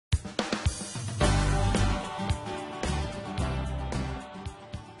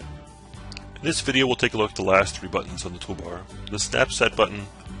In this video we'll take a look at the last three buttons on the toolbar: the SnapSet button,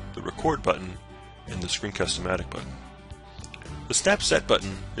 the Record button, and the Screencast-O-Matic button. The SnapSet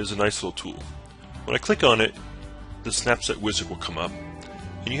button is a nice little tool. When I click on it, the SnapSet wizard will come up,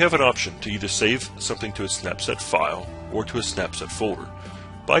 and you have an option to either save something to a SnapSet file or to a SnapSet folder.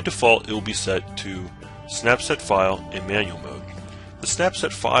 By default, it will be set to SnapSet file in manual mode. The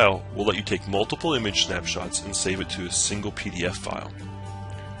SnapSet file will let you take multiple image snapshots and save it to a single PDF file.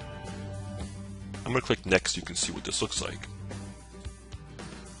 I'm going to click next so you can see what this looks like.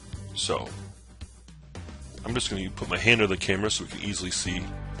 So, I'm just going to put my hand under the camera so we can easily see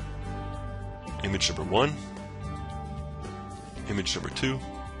image number 1, image number 2,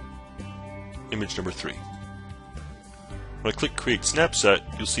 image number 3. When I click Create Snapset,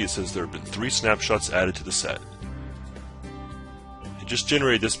 you'll see it says there have been 3 snapshots added to the set. It just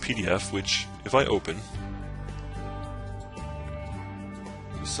generated this PDF, which, if I open,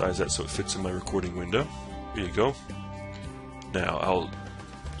 size that so it fits in my recording window. Here you go. Now I'll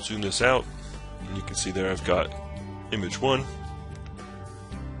zoom this out, and you can see there I've got image 1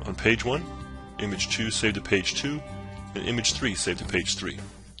 on page 1, image 2 saved to page 2, and image 3 saved to page 3. So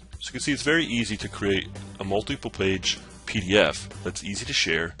you can see it's very easy to create a multiple page PDF that's easy to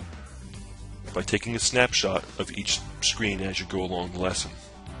share by taking a snapshot of each screen as you go along the lesson.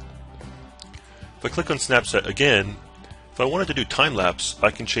 If I click on Snapset again, if I wanted to do time-lapse,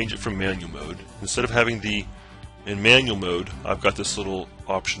 I can change it from manual mode. Instead of having in manual mode, I've got this little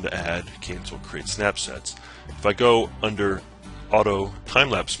option to add, cancel, create snapsets. If I go under auto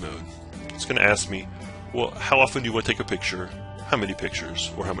time-lapse mode, it's going to ask me, well, how often do you want to take a picture, how many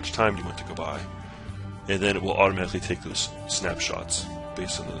pictures, or how much time do you want to go by? And then it will automatically take those snapshots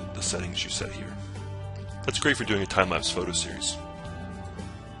based on the settings you set here. That's great for doing a time-lapse photo series.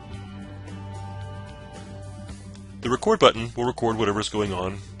 The Record button will record whatever is going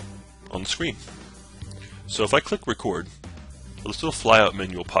on the screen. So if I click Record, this little flyout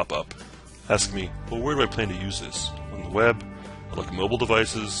menu will pop up, asking me, well, where do I plan to use this? On the web, like mobile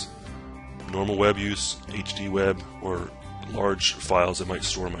devices, normal web use, HD web, or large files I might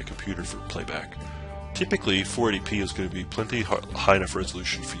store on my computer for playback. Typically, 480p is going to be plenty high enough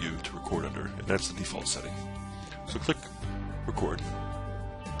resolution for you to record under, and that's the default setting. So click Record.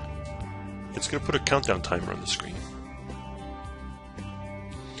 It's going to put a countdown timer on the screen.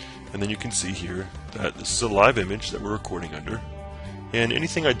 And then you can see here that this is a live image that we're recording under, and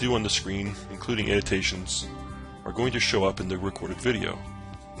anything I do on the screen, including annotations, are going to show up in the recorded video.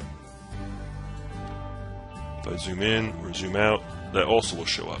 If I zoom in or zoom out, that also will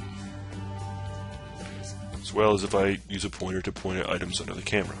show up, as well as if I use a pointer to point at items under the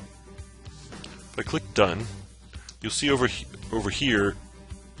camera. If I click Done, you'll see over here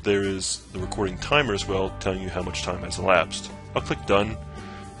there is the recording timer as well, telling you how much time has elapsed. I'll click Done,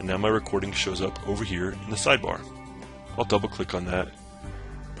 and now my recording shows up over here in the sidebar. I'll double click on that,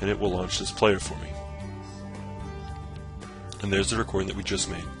 and it will launch this player for me. And there's the recording that we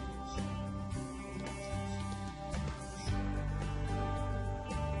just made.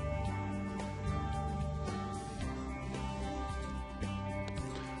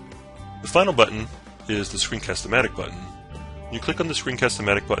 The final button is the Screencast-O-Matic button. When you click on the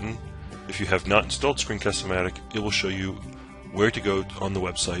Screencast-O-Matic button, if you have not installed Screencast-O-Matic, it will show you where to go on the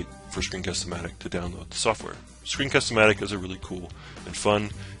website for Screencast-O-Matic to download the software. Screencast-O-Matic is a really cool and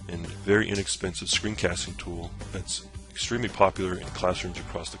fun and very inexpensive screencasting tool that's extremely popular in classrooms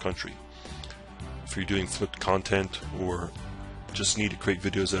across the country. If you're doing flipped content or just need to create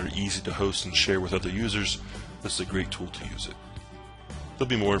videos that are easy to host and share with other users, this is a great tool to use it. There'll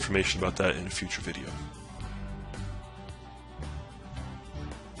be more information about that in a future video.